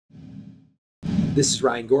This is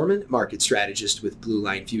Ryan Gorman, market strategist with Blue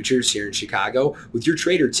Line Futures here in Chicago, with your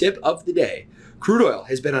trader tip of the day. Crude oil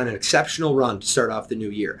has been on an exceptional run to start off the new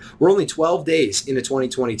year. We're only 12 days into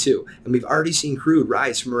 2022, and we've already seen crude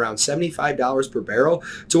rise from around $75 per barrel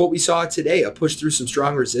to what we saw today, a push through some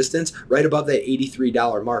strong resistance right above that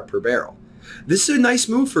 $83 mark per barrel. This is a nice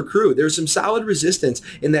move for crude. There's some solid resistance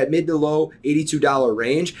in that mid to low $82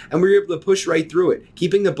 range, and we were able to push right through it,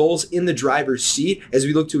 keeping the bulls in the driver's seat as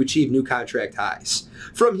we look to achieve new contract highs.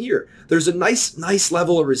 From here, there's a nice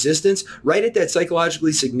level of resistance right at that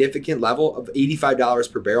psychologically significant level of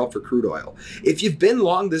 $85 per barrel for crude oil. If you've been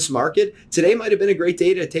long this market, today might have been a great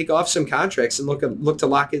day to take off some contracts and look to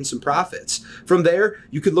lock in some profits. From there,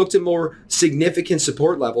 you could look to more significant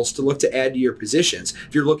support levels to look to add to your positions.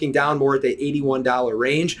 If you're looking down more at the $81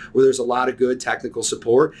 range where there's a lot of good technical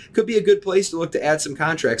support, could be a good place to look to add some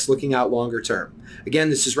contracts looking out longer term. Again,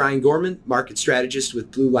 this is Ryan Gorman, market strategist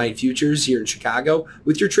with Blue Line Futures here in Chicago,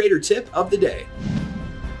 with your trader tip of the day.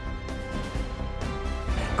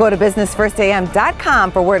 Go to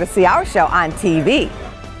businessfirstam.com for where to see our show on TV.